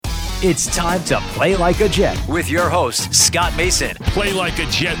It's time to Play Like a Jet with your host, Scott Mason. Play like a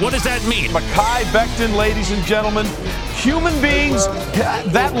Jet. What does that mean? Mekhi Becton, ladies and gentlemen. Human beings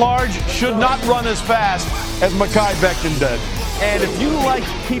that large should not run as fast as Mekhi Becton did. And if you like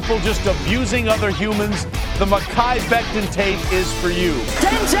people just abusing other humans, the Mekhi Becton tape is for you.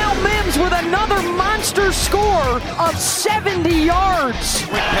 Denzel Mims with another monster score of 70 yards.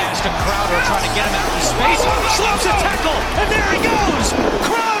 Quick pass to Crowder trying to get him out of space. Slows a tackle, and there he goes.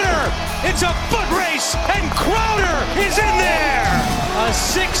 Crowder! It's a foot race, and Crowder is in there. A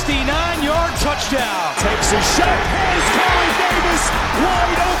 69-yard touchdown. Takes a shot. Here's Corey Davis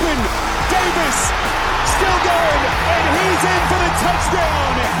wide open. Davis still going, and he's in for the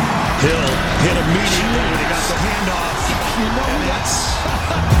touchdown. Hill hit immediately when he got the handoff. You know that's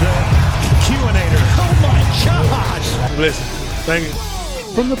the Q-inator. Oh my gosh. Listen, thank you.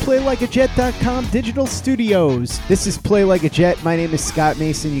 From the PlayLikeAJet.com digital studios, this is Play Like a Jet. My name is Scott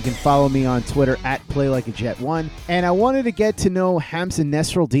Mason. You can follow me on Twitter at PlayLikeAJet1. And I wanted to get to know Hamza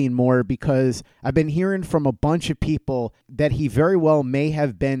Nasirildeen more because I've been hearing from a bunch of people that he very well may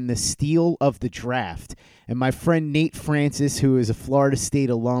have been the steal of the draft. And my friend Nate Francis, who is a Florida State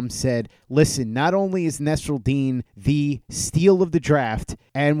alum, said, listen, not only is Nasirildeen the steal of the draft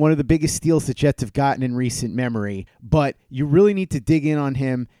and one of the biggest steals the Jets have gotten in recent memory, but you really need to dig in on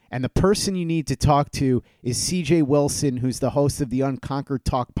him. And the person you need to talk to is CJ Wilson, who's the host of the Unconquered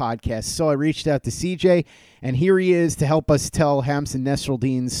Talk podcast. So I reached out to CJ, and here he is to help us tell Hamza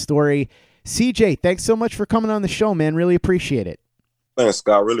Nasirildean's story. CJ, thanks so much for coming on the show, man. Really appreciate it. Thanks,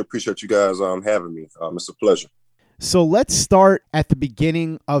 Scott. Really appreciate you guys having me. It's a pleasure. So let's start at the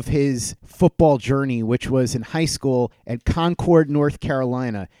beginning of his football journey, which was in high school at Concord, North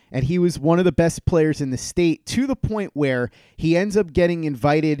Carolina. And he was one of the best players in the state to the point where he ends up getting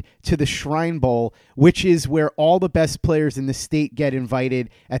invited to the Shrine Bowl, which is where all the best players in the state get invited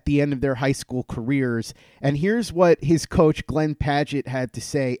at the end of their high school careers. And here's what his coach, Glenn Padgett, had to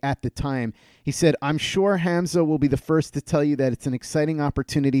say at the time. He said, I'm sure Hamza will be the first to tell you that it's an exciting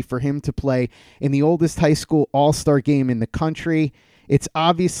opportunity for him to play in the oldest high school all-star game in the country. It's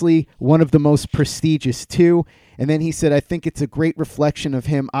obviously one of the most prestigious, too. And then he said, I think it's a great reflection of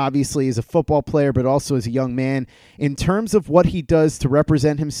him, obviously, as a football player, but also as a young man, in terms of what he does to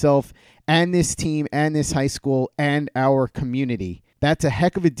represent himself and this team and this high school and our community. That's a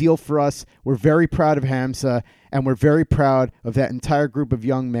heck of a deal for us. We're very proud of Hamza, and we're very proud of that entire group of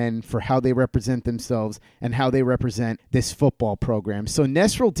young men for how they represent themselves and how they represent this football program. So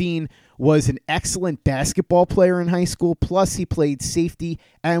Nasirildeen was an excellent basketball player in high school, plus he played safety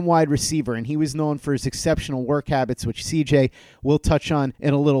and wide receiver, and he was known for his exceptional work habits, which CJ will touch on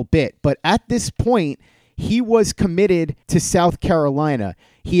in a little bit. But at this point, he was committed to South Carolina.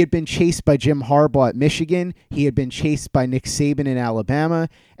 He had been chased by Jim Harbaugh at Michigan. He had been chased by Nick Saban in Alabama.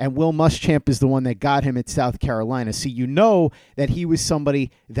 And Will Muschamp is the one that got him at South Carolina. So you know that he was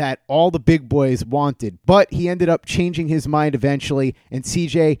somebody that all the big boys wanted. But he ended up changing his mind eventually. And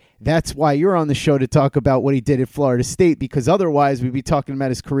CJ, that's why you're on the show to talk about what he did at Florida State, because otherwise we'd be talking about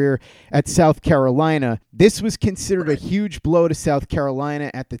his career at South Carolina. This was considered a huge blow to South Carolina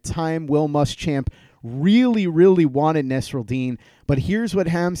at the time. Will Muschamp really wanted Nasirildeen, but here's what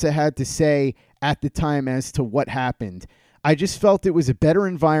Hamza had to say at the time as to what happened. I just felt it was a better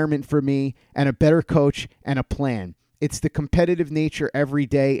environment for me and a better coach and a plan. It's the competitive nature every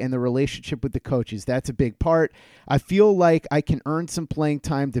day and the relationship with the coaches. That's a big part. I feel like I can earn some playing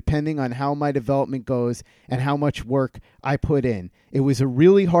time depending on how my development goes and how much work I put in. It was a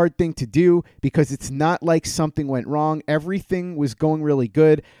really hard thing to do because it's not like something went wrong. Everything was going really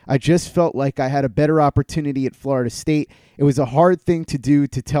good. I just felt like I had a better opportunity at Florida State. It was a hard thing to do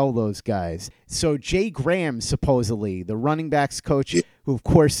to tell those guys. So Jay Graham, supposedly, the running backs coach, who of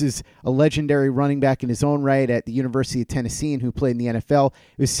course is a legendary running back in his own right at the University of Tennessee and who played in the NFL,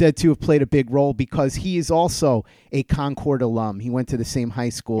 is said to have played a big role because he is also a Concord alum. He went to the same high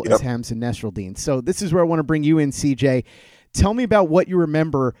school as Hamza Nasirildeen. So this is where I want to bring you in, CJ. Tell me about what you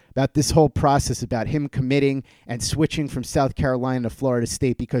remember about this whole process, about him committing and switching from South Carolina to Florida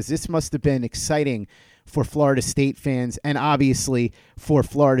State, because this must have been exciting for Florida State fans and obviously for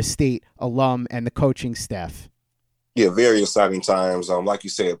Florida State alum and the coaching staff. Yeah, very exciting times. Like you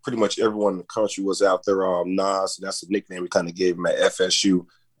said, pretty much everyone in the country was out there. Nas, that's a nickname we kind of gave him at FSU,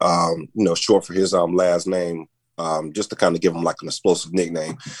 short for his last name, just to kind of give him like an explosive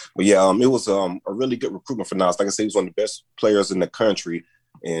nickname. But yeah, it was a really good recruitment for Nas. Like I said, he was one of the best players in the country.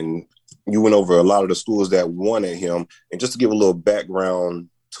 And you went over a lot of the schools that wanted him. And just to give a little background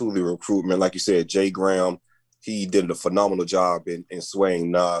to the recruitment, like you said, Jay Graham, he did a phenomenal job in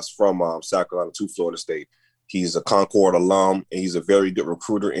swaying Nas from South Carolina to Florida State. He's a Concord alum, and he's a very good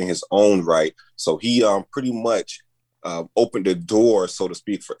recruiter in his own right. So he pretty much opened the door, so to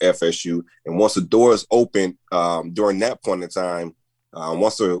speak, for FSU. And once the door is open, during that point in time,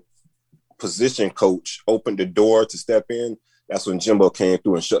 once a position coach opened the door to step in, that's when Jimbo came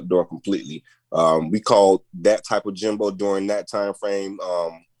through and shut the door completely. We called that type of Jimbo during that time frame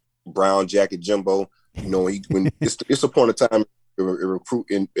brown jacket Jimbo. You know, when it's a point of time in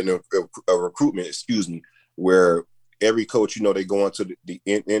a recruitment, where every coach, you know, they go into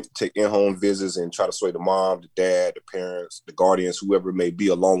take in-home visits and try to sway the mom, the dad, the parents, the guardians, whoever it may be,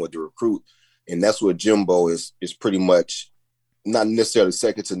 along with the recruit. And that's what Jimbo is pretty much not necessarily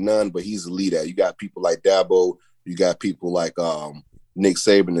second to none, but he's the lead at. You got people like Dabo, you got people like Nick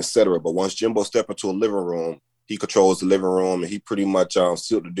Saban, et cetera. But once Jimbo stepped into a living room, he controls the living room, and he pretty much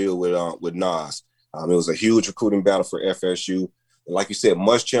sealed the deal with Nas. It was a huge recruiting battle for FSU. And like you said,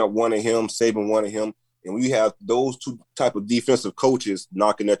 Muschamp wanted him, Saban wanted him. And when you have those two type of defensive coaches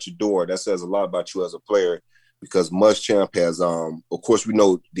knocking at your door, that says a lot about you as a player, because Muschamp has, of course, we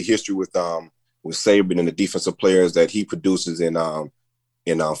know the history with Saban and the defensive players that he produces and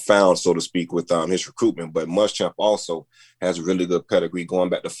found, so to speak, with his recruitment. But Muschamp also has a really good pedigree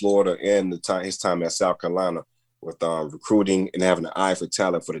going back to Florida and his time at South Carolina with recruiting and having an eye for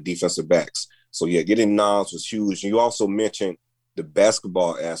talent for the defensive backs. So, yeah, getting Nas was huge. And you also mentioned the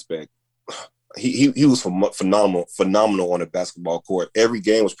basketball aspect. He was phenomenal on the basketball court. Every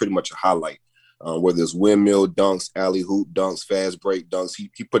game was pretty much a highlight, whether it's windmill dunks, alley-hoop dunks, fast break dunks.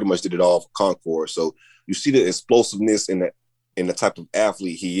 He pretty much did it all for Concord. So you see the explosiveness in the type of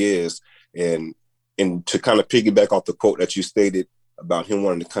athlete he is. And to kind of piggyback off the quote that you stated about him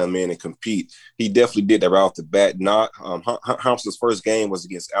wanting to come in and compete, he definitely did that right off the bat. Hampton's first game was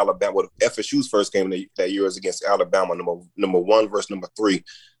against Alabama. Well, FSU's first game that year was against Alabama, number 1 versus number 3,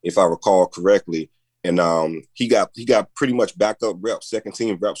 if I recall correctly. And he got pretty much backup reps, second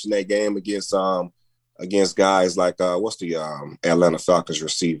team reps in that game against guys like what's the Atlanta Falcons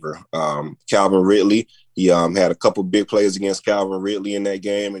receiver, Calvin Ridley. He had a couple big plays against Calvin Ridley in that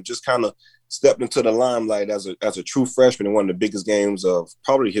game, and just kind of stepped into the limelight as a true freshman in one of the biggest games of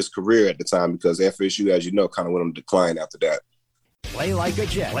probably his career at the time, because FSU, as you know, kind of went on decline after that. Play like a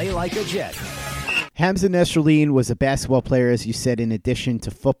Jet. Play like a Jet. Hamza Nasruddin was a basketball player, as you said, in addition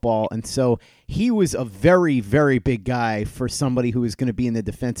to football. And so he was a very, very big guy for somebody who was going to be in the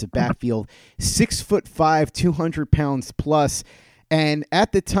defensive backfield. 6'5", 200 pounds plus. And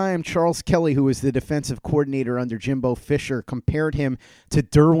at the time, Charles Kelly, who was the defensive coordinator under Jimbo Fisher, compared him to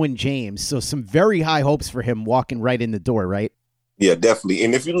Derwin James. So some very high hopes for him walking right in the door, right? Yeah, definitely.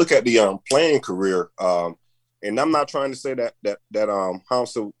 And if you look at the playing career, and I'm not trying to say that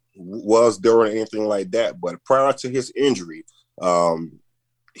Hamza was Derwin or anything like that, but prior to his injury,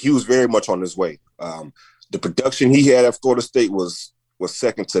 he was very much on his way. The production he had at Florida State was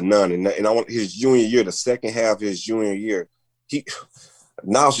second to none. And I want his junior year, the second half of his junior year,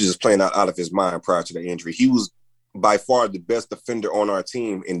 Niles was just playing out of his mind prior to the injury. He was by far the best defender on our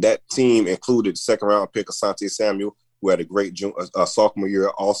team, and that team included second-round pick Asante Samuel, who had a great sophomore year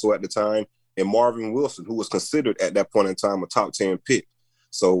also at the time, and Marvin Wilson, who was considered at that point in time a top 10 pick.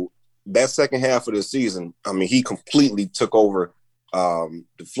 So that second half of the season, I mean, he completely took over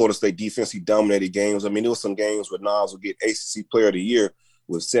the Florida State defense. He dominated games. I mean, there were some games where Niles would get ACC Player of the Year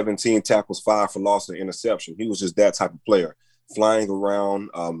with 17 tackles, 5 for loss, and interception. He was just that type of player. Flying around,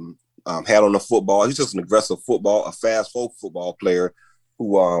 had on the football. He's just an aggressive a fast football player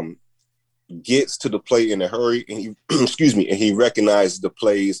who gets to the play in a hurry, and he recognizes the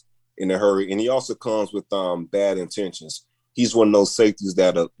plays in a hurry. And he also comes with bad intentions. He's one of those safeties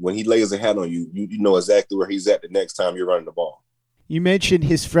that when he lays a hat on you, you know exactly where he's at the next time you're running the ball. You mentioned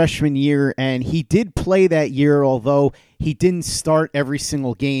his freshman year, and he did play that year, although he didn't start every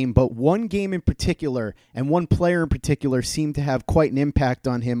single game. But one game in particular, and one player in particular, seemed to have quite an impact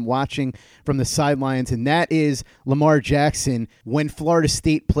on him watching from the sidelines, and that is Lamar Jackson. When Florida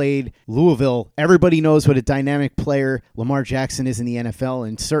State played Louisville, everybody knows what a dynamic player Lamar Jackson is in the NFL,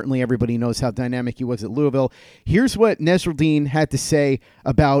 and certainly everybody knows how dynamic he was at Louisville. Here's what Nasruddin had to say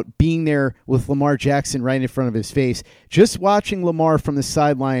about being there with Lamar Jackson right in front of his face. Just watching Lamar from the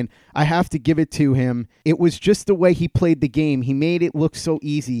sideline, I have to give it to him. It was just the way he played the game. He made it look so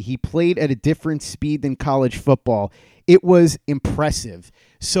easy. He played at a different speed than college football. It was impressive.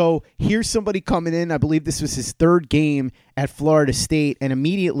 So here's somebody coming in. I believe this was his third game at Florida State, and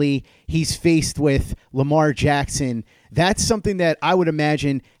immediately he's faced with Lamar Jackson. That's something that I would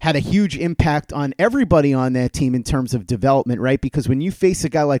imagine had a huge impact on everybody on that team in terms of development, right? Because when you face a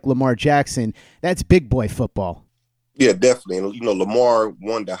guy like Lamar Jackson, that's big boy football. Yeah, definitely. And, Lamar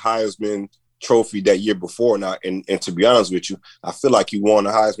won the Heisman trophy that year before. Now, and to be honest with you, I feel like he won the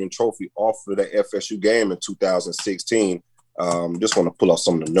Heisman Trophy off of that FSU game in 2016. Just want to pull out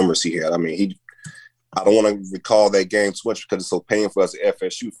some of the numbers he had. I mean, I don't want to recall that game too much because it's so painful as an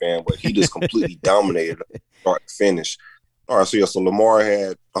FSU fan, but he just completely dominated start to finish. All right, so Lamar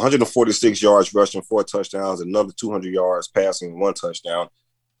had 146 yards rushing, 4 touchdowns, another 200 yards passing, 1 touchdown,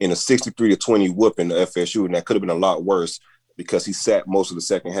 in a 63-20 whooping to FSU, and that could have been a lot worse because he sat most of the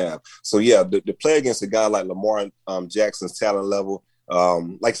second half. So, yeah, the play against a guy like Lamar Jackson's talent level,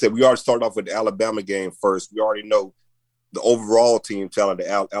 like I said, we already started off with the Alabama game first. We already know the overall team talent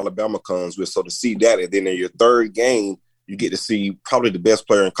that Alabama comes with. So to see that, and then in your third game, you get to see probably the best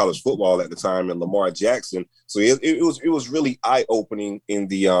player in college football at the time in Lamar Jackson. So it was really eye-opening in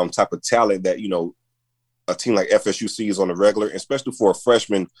the type of talent that, a team like FSU sees on the regular, especially for a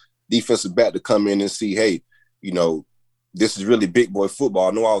freshman defensive back to come in and see, hey, this is really big boy football.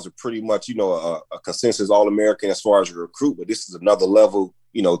 I know I was pretty much, a consensus All-American as far as a recruit, but this is another level,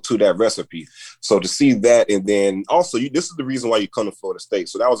 to that recipe. So to see that, and then also this is the reason why you come to Florida State.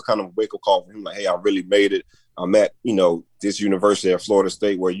 So that was kind of a wake-up call for him, like, hey, I really made it. I'm at, this university at Florida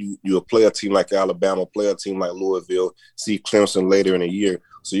State where you'll play a team like Alabama, play a team like Louisville, see Clemson later in the year.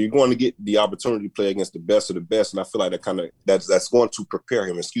 So you're going to get the opportunity to play against the best of the best. And I feel like that's going to prepare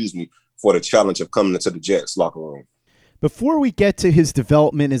him, for the challenge of coming into the Jets locker room. Before we get to his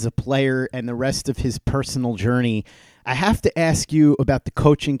development as a player and the rest of his personal journey, I have to ask you about the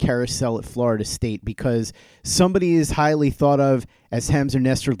coaching carousel at Florida State, because somebody is highly thought of as Hamza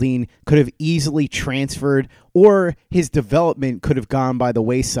Nasruddin could have easily transferred, or his development could have gone by the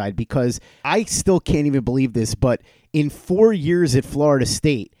wayside, because I still can't even believe this, but in 4 years at Florida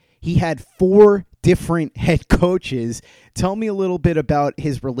State, he had 4 different head coaches. Tell me a little bit about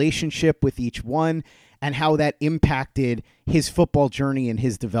his relationship with each one and how that impacted his football journey and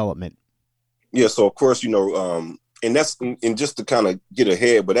his development. Yeah, so of course, and that's and just to kind of get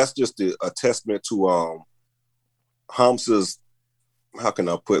ahead, but that's just a testament to Hamza's, how can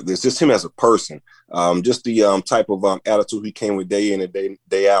I put this? Just him as a person, just the type of attitude he came with day in and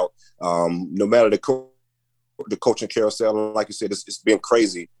day out. No matter the coaching carousel, and like you said, it's been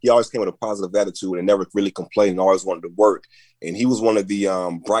crazy. He always came with a positive attitude and never really complained. Always wanted to work, and he was one of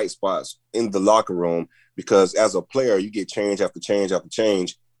the bright spots in the locker room, because as a player, you get change after change after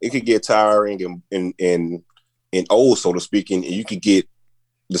change. It could get tiring and old, so to speak, and you could get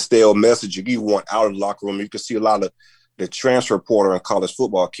the stale message you want out of the locker room. You could see a lot of the transfer portal in college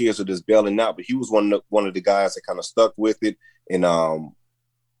football. Kids are just bailing out, but he was one of the guys that kind of stuck with it and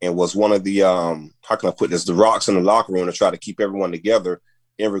was one of the how can I put this, the rocks in the locker room to try to keep everyone together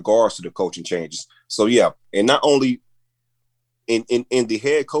in regards to the coaching changes. So yeah, and not only in the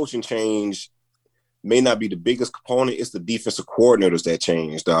head coaching change may not be the biggest component, it's the defensive coordinators that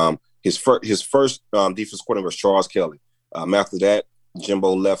changed. His first defensive coordinator was Charles Kelly. After that,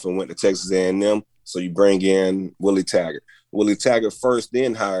 Jimbo left and went to Texas A&M. So you bring in Willie Taggart. Willie Taggart first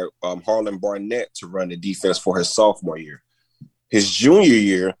then hired Harlan Barnett to run the defense for his sophomore year. His junior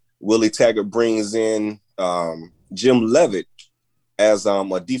year, Willie Taggart brings in Jim Leavitt as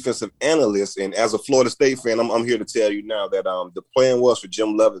a defensive analyst. And as a Florida State fan, I'm here to tell you now that the plan was for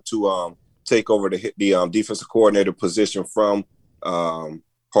Jim Leavitt to take over the defensive coordinator position from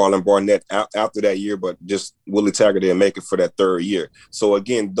Harlan Barnett after that year, but just Willie Taggart didn't make it for that third year. So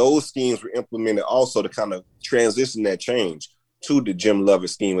again, those schemes were implemented also to kind of transition that change to the Jim Leavitt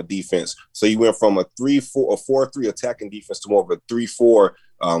scheme of defense. So you went from a 4-3 attacking defense to more of a 3-4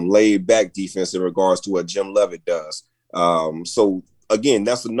 laid back defense in regards to what Jim Leavitt does. So again,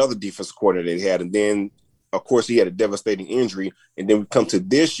 that's another defensive coordinator they had. And then of course he had a devastating injury. And then we come to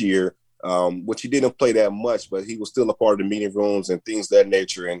this year, which he didn't play that much, but he was still a part of the meeting rooms and things of that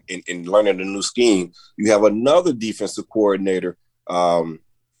nature and learning the new scheme. You have another defensive coordinator,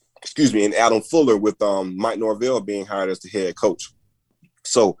 in Adam Fuller, with Mike Norvell being hired as the head coach.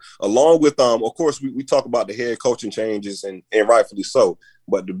 So along with, of course, we talk about the head coaching changes and rightfully so,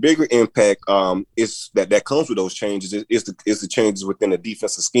 but the bigger impact is that comes with those changes is the changes within the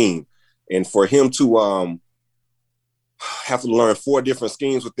defensive scheme. And for him to have to learn 4 different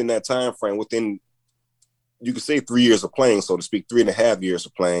schemes within that time frame, within, you could say 3 years of playing, so to speak, 3.5 years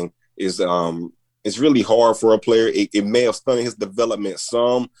of playing, is it's really hard for a player. It may have stunted his development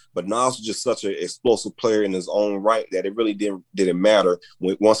some, but Nas was just such an explosive player in his own right that it really didn't matter.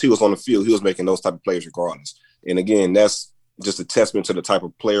 Once he was on the field, he was making those type of plays regardless. And again, that's just a testament to the type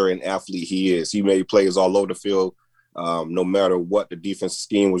of player and athlete he is. He made plays all over the field, no matter what the defensive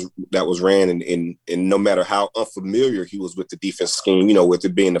scheme was ran, and no matter how unfamiliar he was with the defensive scheme, with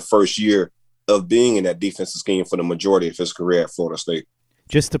it being the first year of being in that defensive scheme for the majority of his career at Florida State.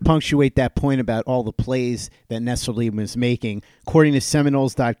 Just to punctuate that point about all the plays that Nestorline was making, according to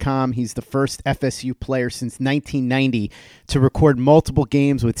Seminoles.com, he's the first FSU player since 1990 to record multiple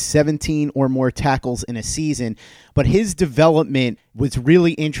games with 17 or more tackles in a season. But his development was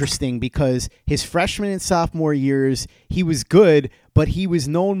really interesting because his freshman and sophomore years, he was good, but he was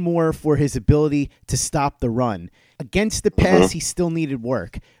known more for his ability to stop the run. Against the pass, he still needed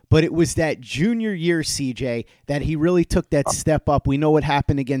work. But it was that junior year, CJ, that he really took that step up. We know what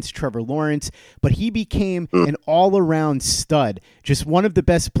happened against Trevor Lawrence, but he became an all-around stud, just one of the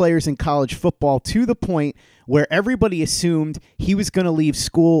best players in college football, to the point where everybody assumed he was going to leave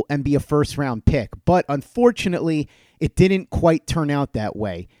school and be a first-round pick. But unfortunately, it didn't quite turn out that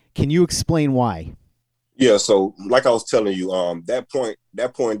way. Can you explain why? Yeah, so like I was telling you, that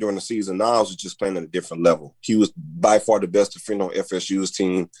point during the season, Niles was just playing at a different level. He was by far the best defender on FSU's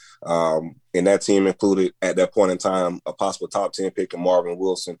team, and that team included at that point in time a possible top 10 pick in Marvin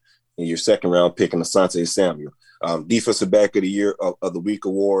Wilson and your second round pick in Asante Samuel. Defensive Back of the Year of the Week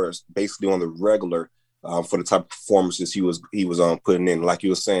awards, basically on the regular for the type of performances he was putting in. Like you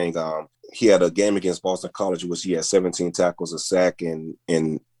were saying, he had a game against Boston College in which he had 17 tackles, a sack, and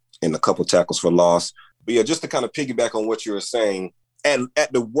a couple tackles for loss. But yeah, just to kind of piggyback on what you were saying,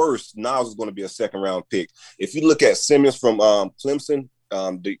 at the worst, Niles is going to be a second-round pick. If you look at Simmons from Clemson,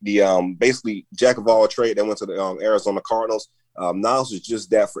 the basically jack of all trade that went to the Arizona Cardinals, Niles is just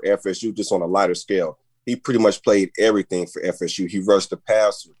that for FSU, just on a lighter scale. He pretty much played everything for FSU. He rushed the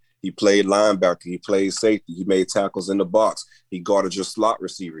passer. He played linebacker. He played safety. He made tackles in the box. He guarded your slot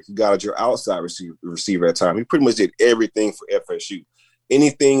receiver. He guarded your outside receiver at times. He pretty much did everything for FSU.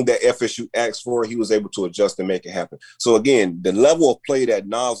 Anything that FSU asked for, he was able to adjust and make it happen. So, again, the level of play that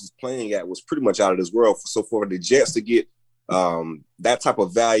Niles was playing at was pretty much out of this world. So, for the Jets to get that type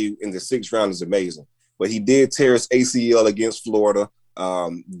of value in the 6th round is amazing. But he did tear his ACL against Florida.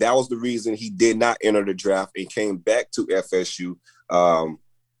 That was the reason he did not enter the draft and came back to FSU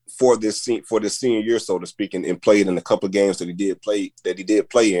for this senior year, so to speak, and played in a couple of games that he did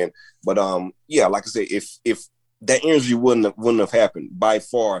play in. But, yeah, like I said, if that injury wouldn't have happened. By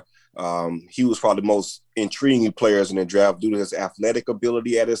far, he was probably the most intriguing players in the draft due to his athletic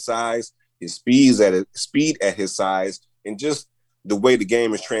ability at his size, his speed at his size, and just the way the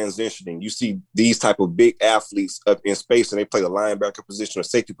game is transitioning. You see these type of big athletes up in space, and they play the linebacker position or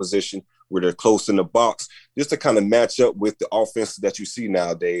safety position where they're close in the box, just to kind of match up with the offenses that you see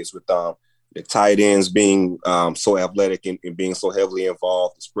nowadays with the tight ends being so athletic and being so heavily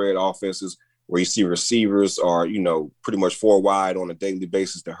involved, the spread offenses, where you see receivers are, pretty much 4 wide on a daily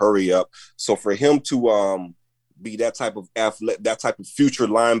basis to hurry up. So for him to be that type of athlete, that type of future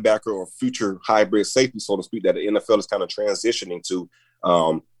linebacker or future hybrid safety, so to speak, that the NFL is kind of transitioning to,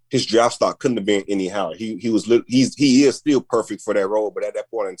 his draft stock couldn't have been any higher. He is still perfect for that role, but at that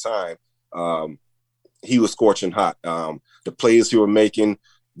point in time, he was scorching hot. The plays he was making,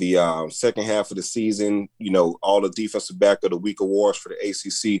 the second half of the season, all the Defensive Back of the Week awards for the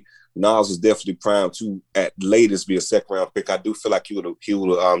ACC. Niles is definitely primed to, at latest, be a second-round pick. I do feel like he would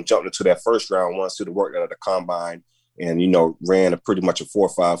have jumped into that first round once he would have worked out of the combine and, ran pretty much a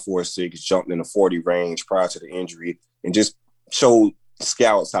 4.5, 4.6, jumped in the 40 range prior to the injury, and just showed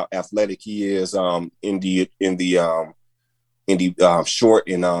scouts how athletic he is in the short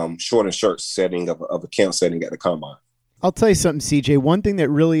and shirt setting of a camp setting at the combine. I'll tell you something, CJ. One thing that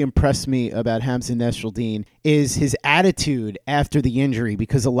really impressed me about Hamza Nestorline is his attitude after the injury,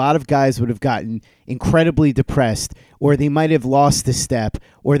 because a lot of guys would have gotten incredibly depressed, or they might have lost a step,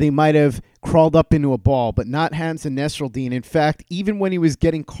 or they might have crawled up into a ball, but not Hamza Nestorline. In fact, even when he was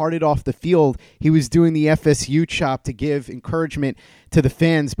getting carted off the field, he was doing the FSU chop to give encouragement to the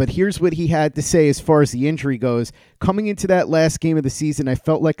fans. But here's what he had to say as far as the injury goes. Coming into that last game of the season, I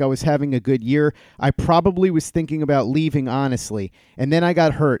felt like I was having a good year. I probably was thinking about leaving, honestly. And then I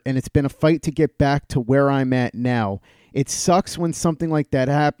got hurt, and it's been a fight to get back to where I'm at now. It sucks when something like that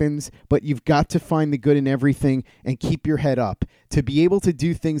happens, but you've got to find the good in everything and keep your head up. To be able to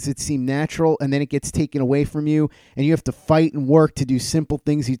do things that seem natural and then it gets taken away from you, and you have to fight and work to do simple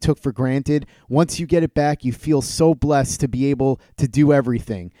things you took for granted. Once you get it back, you feel so blessed to be able to do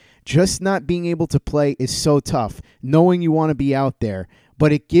everything. Just not being able to play is so tough, knowing you want to be out there,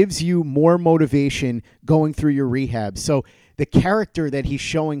 but it gives you more motivation going through your rehab. So the character that he's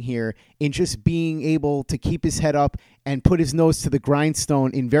showing here in just being able to keep his head up and put his nose to the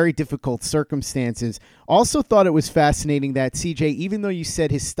grindstone in very difficult circumstances. Also thought it was fascinating that, CJ, even though you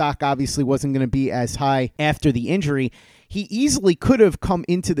said his stock obviously wasn't going to be as high after the injury, he easily could have come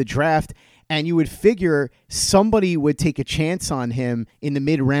into the draft and you would figure somebody would take a chance on him in the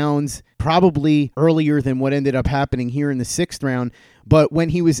mid-rounds, probably earlier than what ended up happening here in the 6th round. But when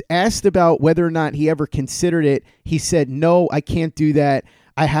he was asked about whether or not he ever considered it, he said, no, I can't do that.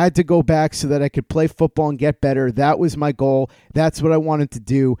 I had to go back so that I could play football and get better. That was my goal. That's what I wanted to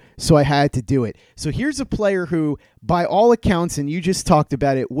do, so I had to do it. So here's a player who, by all accounts, and you just talked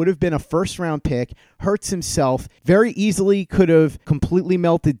about it, would have been a first-round pick, hurts himself, very easily could have completely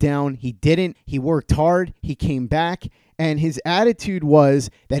melted down. He didn't. He worked hard. He came back. And his attitude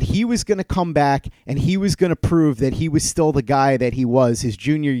was that he was going to come back and he was going to prove that he was still the guy that he was his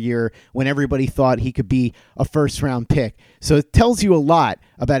junior year when everybody thought he could be a first-round pick. So it tells you a lot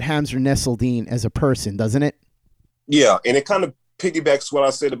about Hamza Nassoldine as a person, doesn't it? Yeah, and it kind of piggybacks what I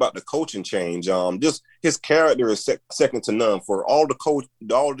said about the coaching change. Just his character is second to none. For all the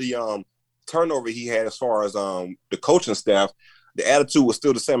turnover he had as far as the coaching staff, the attitude was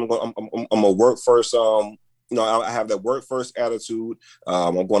still the same. I'm gonna work first. I have that work first attitude.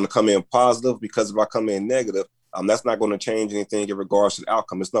 I'm going to come in positive, because if I come in negative, that's not going to change anything in regards to the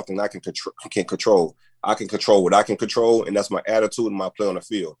outcome. It's nothing I can control. I can control what I can control, and that's my attitude and my play on the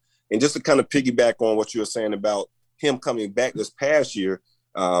field. And just to kind of piggyback on what you were saying about him coming back this past year,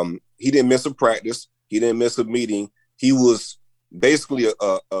 he didn't miss a practice. He didn't miss a meeting. He was basically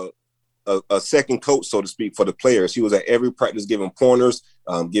a second coach, so to speak, for the players. He was at every practice giving pointers,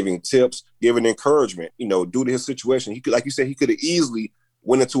 giving tips, giving encouragement, due to his situation. He could, like you said, he could have easily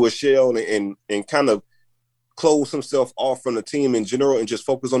went into a shell and kind of closed himself off from the team in general and just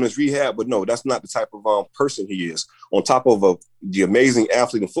focus on his rehab. But no, that's not the type of person he is. On top of the amazing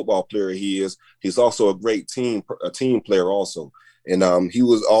athlete and football player he is, he's also a great team player also. And he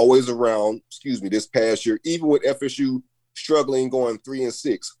was always around, this past year, even with FSU struggling, going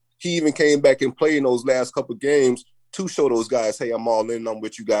 3-6. He even came back and played in those last couple of games to show those guys, hey, I'm all in. I'm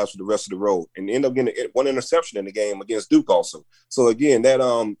with you guys for the rest of the road. And end up getting one interception in the game against Duke also. So, again,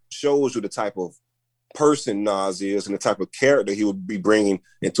 that shows you the type of person Nas is and the type of character he would be bringing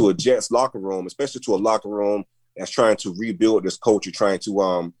into a Jets locker room, especially to a locker room that's trying to rebuild this culture, trying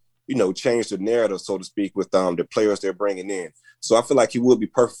to, change the narrative, so to speak, with the players they're bringing in. So I feel like he would be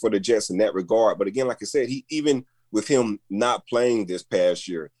perfect for the Jets in that regard. But, again, like I said, with him not playing this past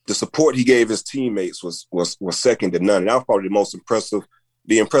year, the support he gave his teammates was second to none. And that was probably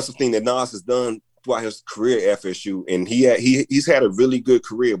the impressive thing that Nas has done throughout his career at FSU. And he's had a really good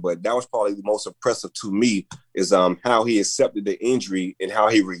career, but that was probably the most impressive to me is how he accepted the injury and how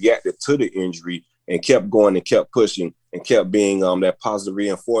he reacted to the injury and kept going and kept pushing and kept being that positive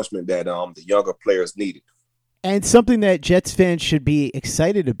reinforcement that the younger players needed. And something that Jets fans should be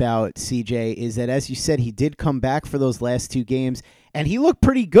excited about, CJ, is that, as you said, he did come back for those last two games, and he looked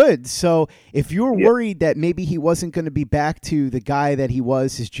pretty good. So if you were worried that maybe he wasn't going to be back to the guy that he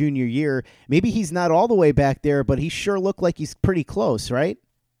was his junior year, maybe he's not all the way back there, but he sure looked like he's pretty close, right?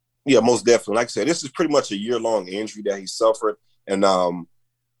 Yeah, most definitely. Like I said, this is pretty much a year-long injury that he suffered,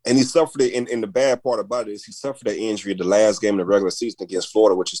 and he suffered it, and the bad part about it is he suffered that injury the last game in the regular season against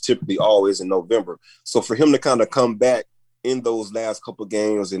Florida, which is typically always in November. So for him to kind of come back in those last couple of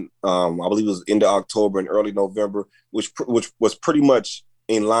games, and I believe it was into October and early November, which was pretty much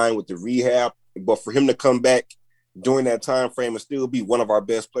in line with the rehab. But for him to come back during that time frame and still be one of our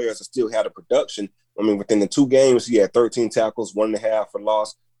best players and still had a production, I mean, within the 2 games, he had 13 tackles, 1.5 for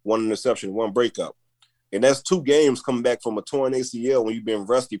loss, 1 interception, 1 breakup. And that's 2 games coming back from a torn ACL when you've been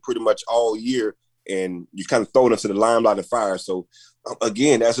rusty pretty much all year and you kind of thrown into the limelight and fire. So,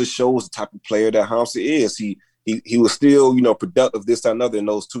 again, that just shows the type of player that Hamza is. He was still, productive this time and another in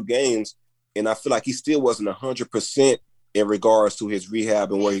those 2 games. And I feel like he still wasn't 100% in regards to his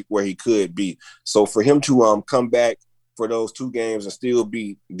rehab and where he could be. So for him to come back for those 2 games and still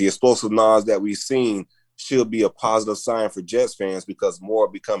be the explosive Nas that we've seen should be a positive sign for Jets fans because more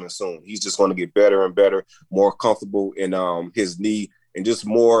will be coming soon. He's just going to get better and better, more comfortable in his knee and just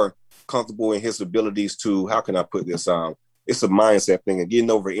more comfortable in his abilities to, how can I put this? It's a mindset thing. And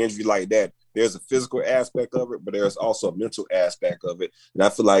getting over an injury like that, there's a physical aspect of it, but there's also a mental aspect of it. And I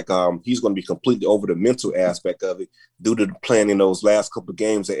feel like he's going to be completely over the mental aspect of it due to playing in those last couple of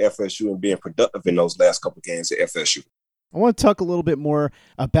games at FSU and being productive in those last couple of games at FSU. I want to talk a little bit more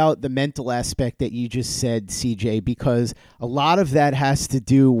about the mental aspect that you just said, CJ, because a lot of that has to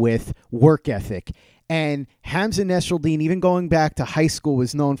do with work ethic. And Hamza Nassoldine, even going back to high school,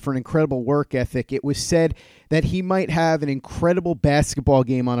 was known for an incredible work ethic. It was said that he might have an incredible basketball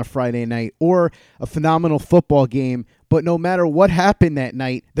game on a Friday night or a phenomenal football game, but no matter what happened that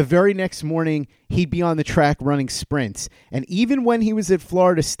night, the very next morning, he'd be on the track running sprints. And even when he was at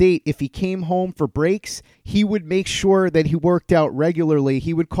Florida State, if he came home for breaks, he would make sure that he worked out regularly.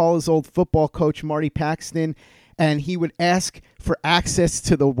 He would call his old football coach, Marty Paxton, and he would ask for access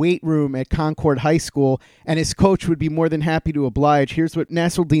to the weight room at Concord High School, and his coach would be more than happy to oblige. Here's what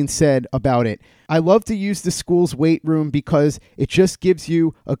Nasruddin said about it. I love to use the school's weight room because it just gives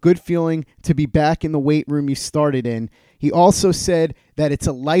you a good feeling to be back in the weight room you started in. He also said that it's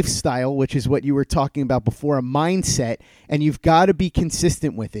a lifestyle, which is what you were talking about before, a mindset, and you've got to be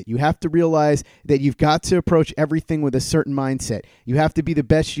consistent with it. You have to realize that you've got to approach everything with a certain mindset. You have to be the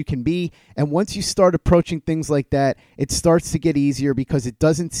best you can be, and once you start approaching things like that, it starts to get easier because it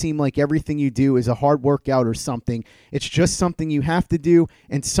doesn't seem like everything you do is a hard workout or something. It's just something you have to do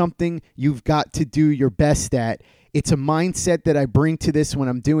and something you've got to do your best at. It's a mindset that I bring to this when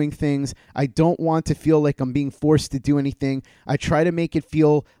I'm doing things. I don't want to feel like I'm being forced to do anything. I try to make it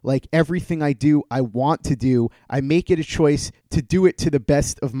feel like everything I do, I want to do. I make it a choice to do it to the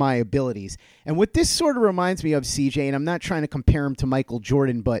best of my abilities. And what this sort of reminds me of, CJ, and I'm not trying to compare him to Michael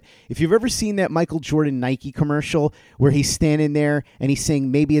Jordan, but if you've ever seen that Michael Jordan Nike commercial where he's standing there and he's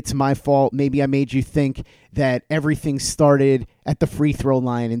saying, maybe it's my fault, maybe I made you think that everything started at the free throw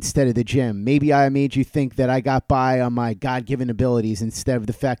line instead of the gym. Maybe I made you think that I got by on my God-given abilities instead of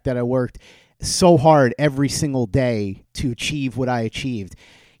the fact that I worked so hard every single day to achieve what I achieved.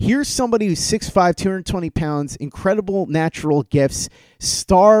 Here's somebody who's 6'5", 220 pounds, incredible natural gifts,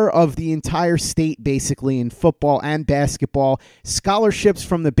 star of the entire state basically in football and basketball, scholarships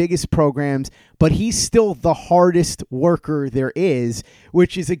from the biggest programs, but he's still the hardest worker there is,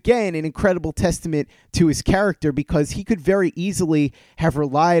 which is, again, an incredible testament to his character because he could very easily have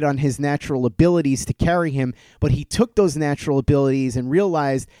relied on his natural abilities to carry him, but he took those natural abilities and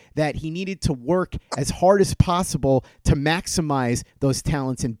realized that he needed to work as hard as possible to maximize those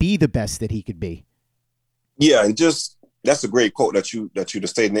talents and be the best that he could be. Yeah, and just that's a great quote that you just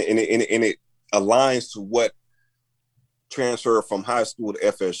stated, and it aligns to what transferred from high school to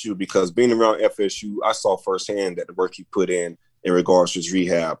FSU, because being around FSU, I saw firsthand that the work he put in regards to his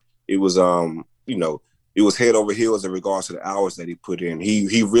rehab, it was it was head over heels in regards to the hours that he put in.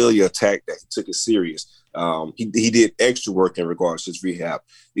 He really attacked that. He took it serious. He did extra work in regards to his rehab.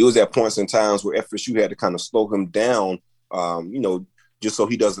 It was at points in times where FSU had to kind of slow him down, just so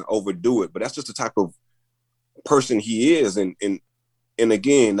he doesn't overdo it. But that's just the type of person he is. And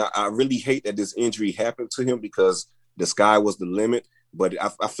again, I really hate that this injury happened to him because the sky was the limit. But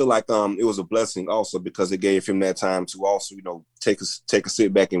I feel like it was a blessing also because it gave him that time to also, take a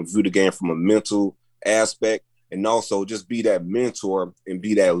sit back and view the game from a mental aspect, and also just be that mentor and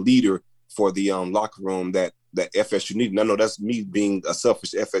be that leader for the locker room that FSU needed. And I know that's me being a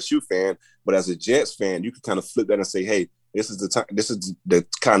selfish FSU fan, but as a Jets fan, you can kind of flip that and say, hey, this is the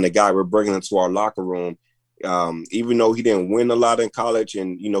kind of guy we're bringing into our locker room. Even though he didn't win a lot in college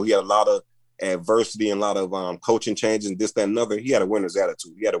and, he had a lot of adversity and a lot of coaching changes and this, that, and another, he had a winner's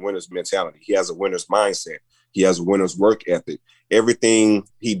attitude. He had a winner's mentality. He has a winner's mindset. He has a winner's work ethic. Everything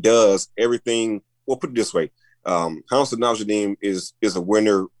he does, well, put it this way, Hamza Nasruddin is a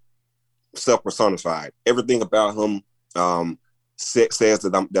winner self-personified. Everything about him says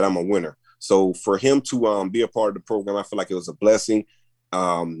that I'm a winner. So for him to be a part of the program, I feel like it was a blessing,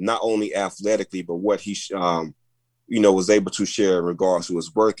 not only athletically, but what he was able to share in regards to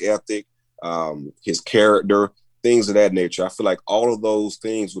his work ethic, his character, things of that nature. I feel like all of those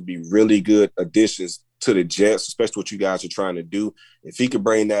things would be really good additions to the Jets, especially what you guys are trying to do. If he could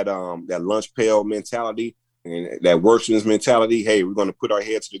bring that lunch pail mentality and that worksman's mentality, hey, we're going to put our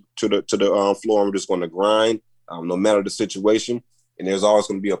heads to the floor and we're just going to grind, no matter the situation. And there's always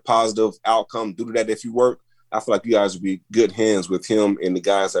going to be a positive outcome due to that if you work. I feel like you guys would be good hands with him and the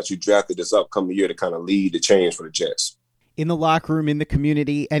guys that you drafted this upcoming year to kind of lead the change for the Jets. In the locker room, in the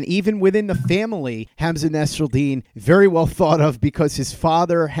community, and even within the family, Hamza Nasruddin, very well thought of because his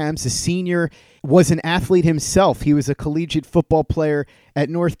father, Hamza Sr., was an athlete himself. He was a collegiate football player at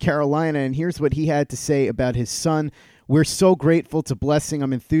North Carolina, and here's what he had to say about his son. We're so grateful to Blessing.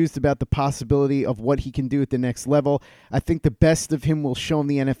 I'm enthused about the possibility of what he can do at the next level. I think the best of him will show in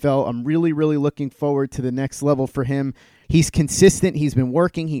the NFL. I'm really, really looking forward to the next level for him. He's consistent. He's been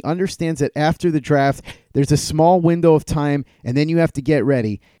working. He understands that after the draft, there's a small window of time, and then you have to get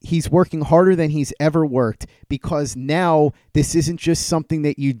ready. He's working harder than he's ever worked because now this isn't just something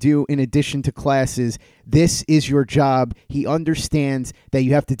that you do in addition to classes. This is your job. He understands that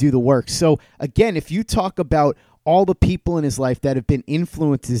you have to do the work. So, again, if you talk about all the people in his life that have been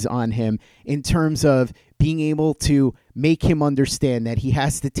influences on him in terms of being able to make him understand that he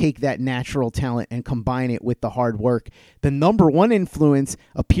has to take that natural talent and combine it with the hard work. The number one influence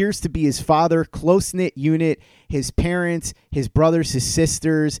appears to be his father, close-knit unit, his parents, his brothers, his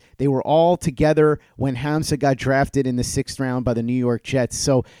sisters. They were all together when Hamza got drafted in the 6th round by the New York Jets.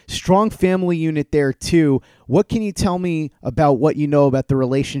 So strong family unit there too. What can you tell me about what you know about the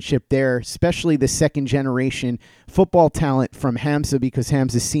relationship there, especially the second generation football talent from Hamza, because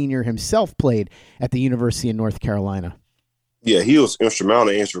Hamza Sr. himself played at the University of North Carolina? Yeah, he was instrumental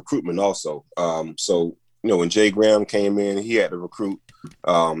in his recruitment also. So, when Jay Graham came in, he had to recruit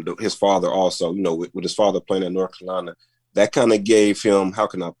his father also, with his father playing at North Carolina. That kind of gave him, how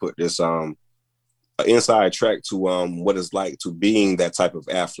can I put this, an inside track to what it's like to being that type of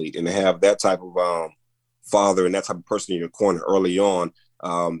athlete, and to have that type of father and that type of person in your corner early on.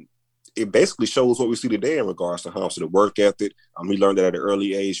 It basically shows what we see today in regards to Hamza, the work ethic. He learned that at an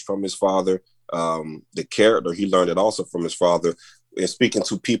early age from his father. The character, he learned it also from his father. And speaking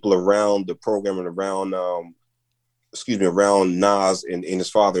to people around the program and around Nas and his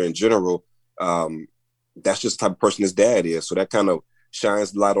father in general, that's just the type of person his dad is. So that kind of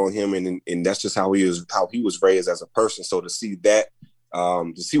shines light on him, and that's just how he was raised as a person. So to see that,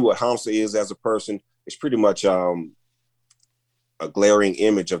 to see what Hamza is as a person, it's pretty much a glaring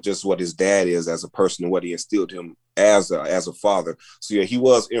image of just what his dad is as a person and what he instilled him as a father. So yeah, he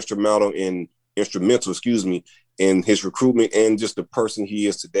was instrumental in his recruitment and just the person he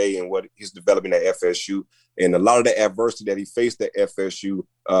is today and what he's developing at FSU. And a lot of the adversity that he faced at FSU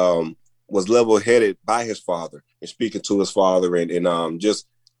was level-headed by his father and speaking to his father and just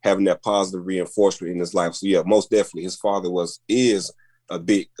having that positive reinforcement in his life. So yeah, most definitely his father is a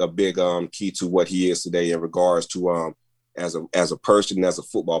big key to what he is today in regards to as a person, as a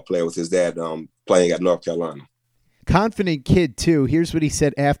football player with his dad playing at North Carolina. Confident kid, too. Here's what he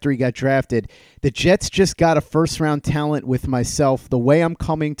said after he got drafted. The Jets just got a first-round talent with myself. The way I'm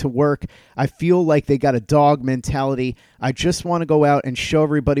coming to work, I feel like they got a dog mentality. I just want to go out and show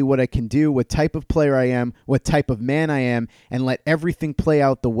everybody what I can do, what type of player I am, what type of man I am, and let everything play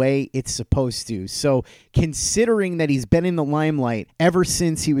out the way it's supposed to. So considering that he's been in the limelight ever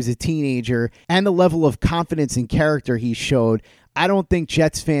since he was a teenager and the level of confidence and character he showed, I don't think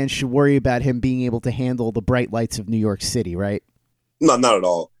Jets fans should worry about him being able to handle the bright lights of New York City, right? No, not at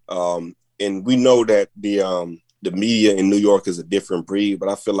all. And we know that the media in New York is a different breed, but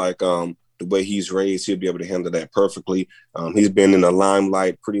I feel like the way he's raised, he'll be able to handle that perfectly. He's been in the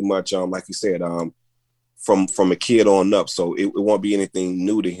limelight pretty much, like you said, from a kid on up, so it won't be anything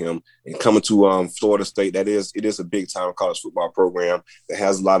new to him. And coming to Florida State, it is a big time college football program that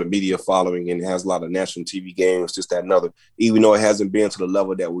has a lot of media following and it has a lot of national TV games, just that and other. Even though it hasn't been to the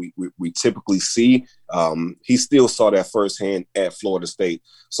level that we typically see, he still saw that firsthand at Florida State.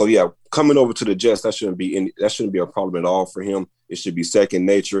 So yeah, coming over to the Jets, that shouldn't be a problem at all for him. It should be second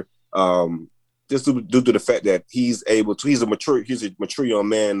nature. Just due to the fact that he's a mature young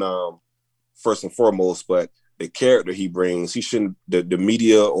man. First and foremost, but the character he brings, the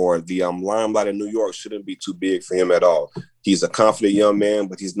media or the limelight in New York shouldn't be too big for him at all. He's a confident young man,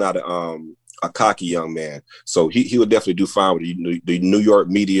 but he's not a cocky young man. So he will definitely do fine with the New York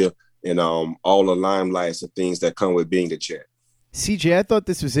media and all the limelights and things that come with being a Jet. CJ, I thought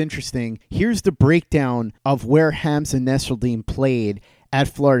this was interesting. Here's the breakdown of where Hamza Nasruddin played at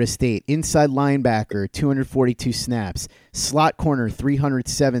Florida State. Inside linebacker, 242 snaps. Slot corner,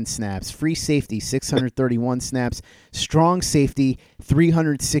 307 snaps. Free safety, 631 snaps. Strong safety,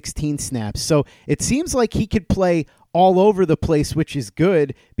 316 snaps. So it seems like he could play all over the place, which is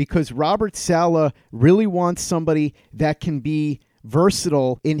good because Robert Saleh really wants somebody that can be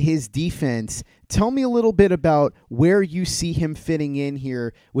versatile in his defense. Tell me a little bit about where you see him fitting in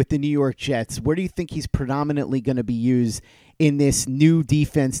here with the New York Jets. Where do you think he's predominantly going to be used in this new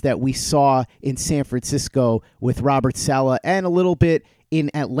defense that we saw in San Francisco with Robert Saleh and a little bit in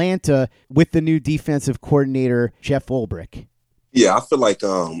Atlanta with the new defensive coordinator, Jeff Ulbrich? Yeah, I feel like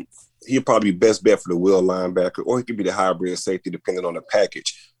he'll probably be best bet for the will linebacker, or he could be the hybrid safety depending on the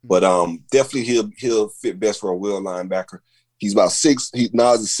package. But definitely he'll fit best for a will linebacker. He's about Nas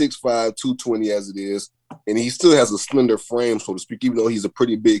is 6'5", 220 as it is, and he still has a slender frame, so to speak. Even though he's a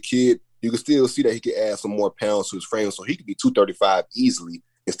pretty big kid, you can still see that he can add some more pounds to his frame, so he could be 235 easily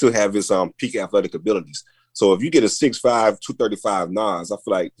and still have his peak athletic abilities. So if you get a 6'5", 235 Nas, I feel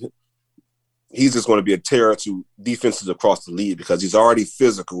like he's just going to be a terror to defenses across the league because he's already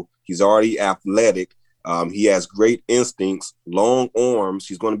physical, he's already athletic, he has great instincts, long arms.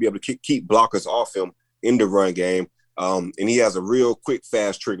 He's going to be able to keep blockers off him in the run game. And he has a real quick,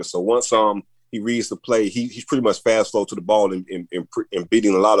 fast trigger. So once He reads the play. He's pretty much fast flow to the ball and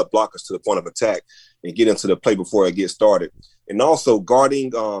beating a lot of blockers to the point of attack and get into the play before it gets started. And also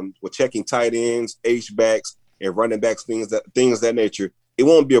guarding, with checking tight ends, H-backs, and running backs, things that nature. It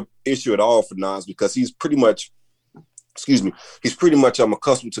won't be an issue at all for Nas because he's pretty much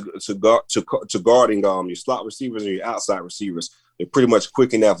accustomed to guarding your slot receivers and your outside receivers. They're pretty much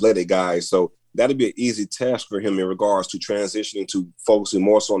quick and athletic guys. So that'd be an easy task for him in regards to transitioning to focusing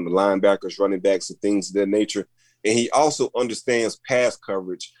more so on the linebackers, running backs, and things of that nature. And he also understands pass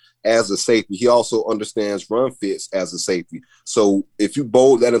coverage as a safety. He also understands run fits as a safety. So if you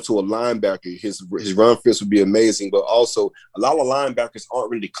bold that into a linebacker, his run fits would be amazing. But also, a lot of linebackers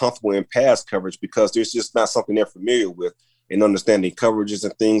aren't really comfortable in pass coverage because there's just not something they're familiar with in understanding coverages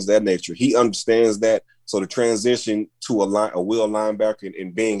and things of that nature. He understands that. So the transition to a wheel linebacker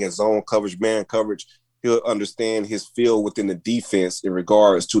and being his own coverage, man coverage, he'll understand his feel within the defense in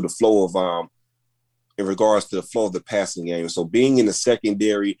regards to the flow of the passing game. So being in the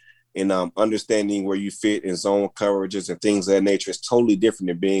secondary and understanding where you fit in zone coverages and things of that nature is totally different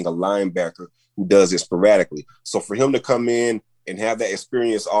than being a linebacker who does it sporadically. So for him to come in and have that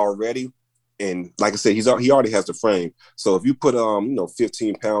experience already, and like I said, he already has the frame. So if you put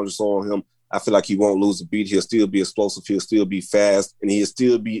 15 pounds or so on him, I feel like he won't lose a beat. He'll still be explosive. He'll still be fast, and he'll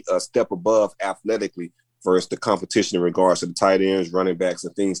still be a step above athletically versus the competition in regards to the tight ends, running backs,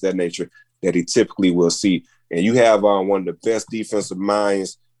 and things of that nature that he typically will see. And you have one of the best defensive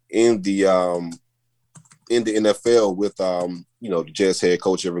minds in the NFL with the Jets head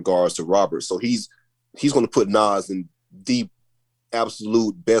coach in regards to Robert. So he's going to put Nas in the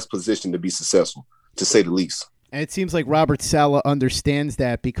absolute best position to be successful, to say the least. And it seems like Robert Saleh understands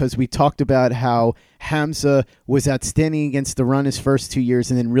that because we talked about how Hamza was outstanding against the run his first 2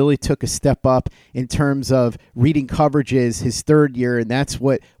 years and then really took a step up in terms of reading coverages his third year, and that's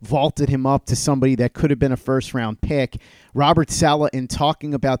what vaulted him up to somebody that could have been a first-round pick. Robert Saleh, in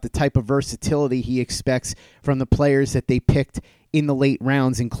talking about the type of versatility he expects from the players that they picked in the late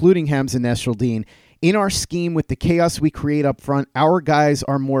rounds, including Hamza Nasruddin, in our scheme with the chaos we create up front, our guys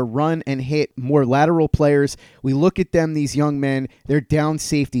are more run and hit, more lateral players. We look at them, these young men, they're down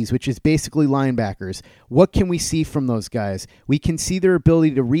safeties, which is basically linebackers. What can we see from those guys? We can see their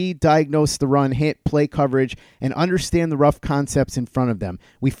ability to read, diagnose the run, hit, play coverage, and understand the rough concepts in front of them.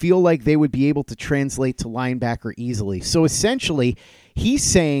 We feel like they would be able to translate to linebacker easily. So essentially, he's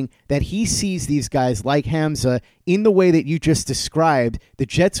saying that he sees these guys like Hamza in the way that you just described. The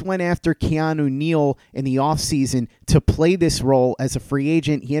Jets went after Keanu Neal in the offseason to play this role as a free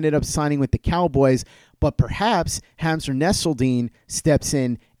agent. He ended up signing with the Cowboys, but perhaps Hamza Nasruddin steps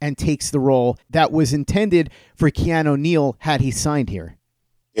in and takes the role that was intended for Keanu Neal had he signed here.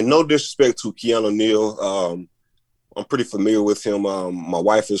 And no disrespect to Keanu Neal, I'm pretty familiar with him. My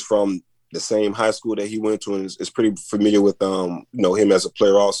wife is from the same high school that he went to and is pretty familiar with him as a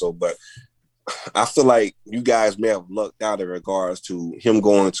player also. But I feel like you guys may have lucked out in regards to him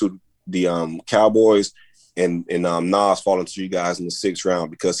going to the Cowboys and Nas falling to you guys in the 6th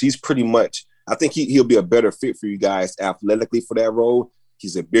round, because he's pretty much, I think he'll be a better fit for you guys athletically for that role.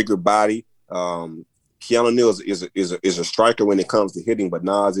 He's a bigger body. Keanu Neal is a striker when it comes to hitting, but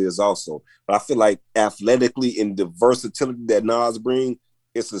Nas is also. But I feel like athletically in the versatility that Nas brings,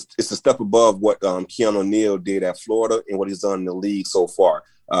 it's a step above what Keanu Neal did at Florida and what he's done in the league so far.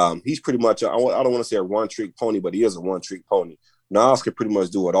 He's pretty much, I don't want to say a one-trick pony, but he is a one-trick pony. Nas can pretty much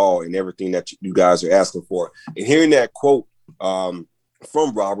do it all and everything that you guys are asking for. And hearing that quote from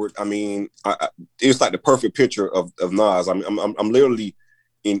Robert, I mean, it's like the perfect picture of Nas. I'm literally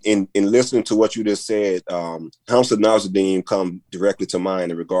in listening to what you just said. Hamza Nasruddin come directly to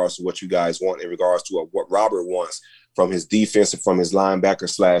mind in regards to what you guys want, in regards to what Robert wants from his defense and from his linebacker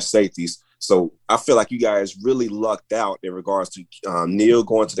 / safeties. So I feel like you guys really lucked out in regards to Neal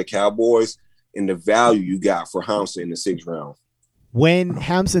going to the Cowboys and the value you got for Hamza in the 6th round. When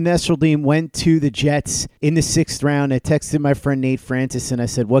Hamza Nasruddin went to the Jets in the 6th round, I texted my friend Nate Francis and I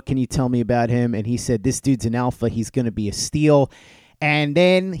said, what can you tell me about him? And he said, this dude's an alpha. He's going to be a steal. And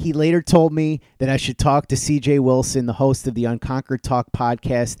then he later told me that I should talk to CJ Wilson, the host of the Unconquered Talk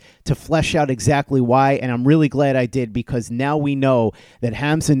podcast, to flesh out exactly why. And I'm really glad I did, because now we know that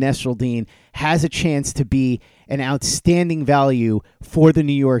Hamza Nasruddin has a chance to be an outstanding value for the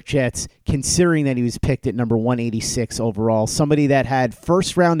New York Jets, considering that he was picked at number 186 overall. Somebody that had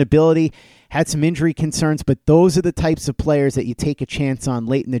first-round ability, had some injury concerns, but those are the types of players that you take a chance on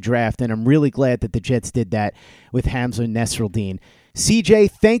late in the draft, and I'm really glad that the Jets did that with Hamza Nasruddin.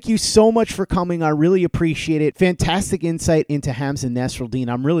 CJ, thank you so much for coming. I really appreciate it. Fantastic insight into Hamza Nasruddin.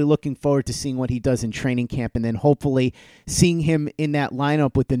 I'm really looking forward to seeing what he does in training camp and then hopefully seeing him in that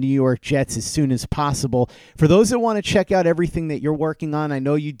lineup with the New York Jets as soon as possible. For those that want to check out everything that you're working on, I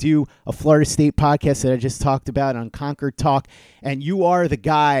know you do a Florida State podcast that I just talked about on Concord Talk, and you are the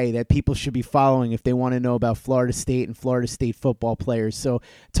guy that people should be following if they want to know about Florida State and Florida State football players. So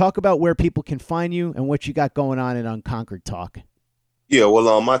talk about where people can find you and what you got going on at Unconquered Talk. Yeah,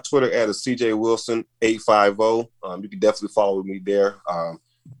 well, my Twitter is CJ Wilson 850. You can definitely follow me there.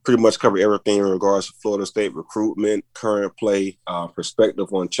 Pretty much cover everything in regards to Florida State recruitment, current play,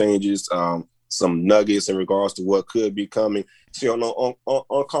 perspective on changes, some nuggets in regards to what could be coming. So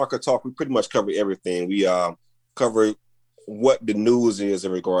on Concord Talk, we pretty much cover everything. We cover what the news is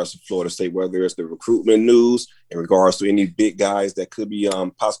in regards to Florida State, whether it's the recruitment news in regards to any big guys that could be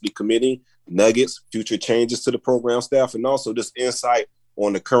possibly committing, nuggets, future changes to the program staff, and also just insight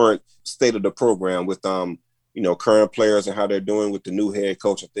on the current state of the program with current players and how they're doing with the new head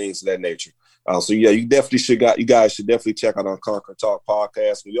coach and things of that nature. So yeah, you guys should definitely check out our Concord Talk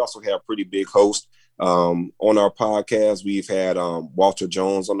podcast. We also have pretty big hosts on our podcast. We've had Walter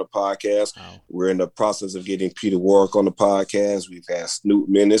Jones on the podcast. Wow. We're in the process of getting Peter Warwick on the podcast. We've had Snoop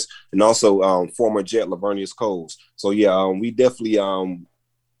Menace and also former Jet Lavernius Coles. So yeah, we definitely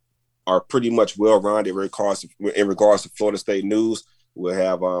are pretty much well-rounded in regards to Florida State news. We'll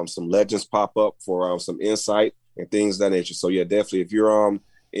have some legends pop up for some insight and things of that nature. So yeah, definitely if you're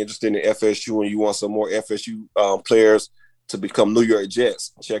interested in FSU and you want some more FSU players to become New York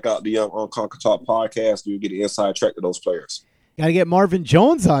Jets, check out the Unconquered Talk podcast. You'll get an inside track to those players. Got to get Marvin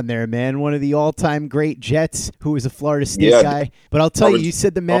Jones on there, man. One of the all-time great Jets who was a Florida State guy. But I'll tell you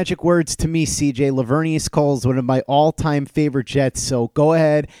said the magic words to me, CJ. Lavernius Coles, one of my all-time favorite Jets. So go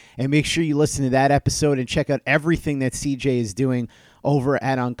ahead and make sure you listen to that episode and check out everything that CJ is doing over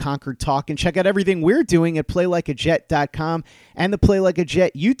at Unconquered Talk, and check out everything we're doing at PlayLikeAJet.com and the Play Like a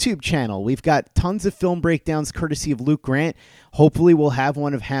Jet YouTube channel. We've got tons of film breakdowns courtesy of Luke Grant. Hopefully we'll have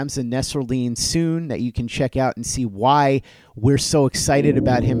one of Hamza Nasruddin soon that you can check out and see why we're so excited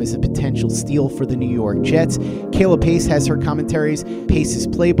about him as a potential steal for the New York Jets. Kayla Pace has her commentaries, Pace's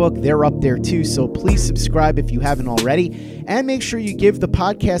Playbook. They're up there too, so please subscribe if you haven't already. And make sure you give the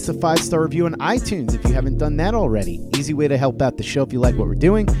podcast a 5-star review on iTunes if you haven't done that already. Easy way to help out the show if you like what we're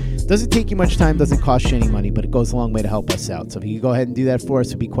doing. Doesn't take you much time, doesn't cost you any money, but it goes a long way to help us out. So if you could go ahead and do that for us,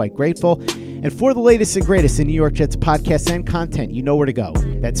 we'd be quite grateful. And for the latest and greatest in New York Jets podcasts and content, you know where to go.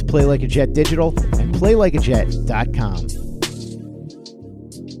 That's Play Like a Jet Digital and PlayLikeAJet.com.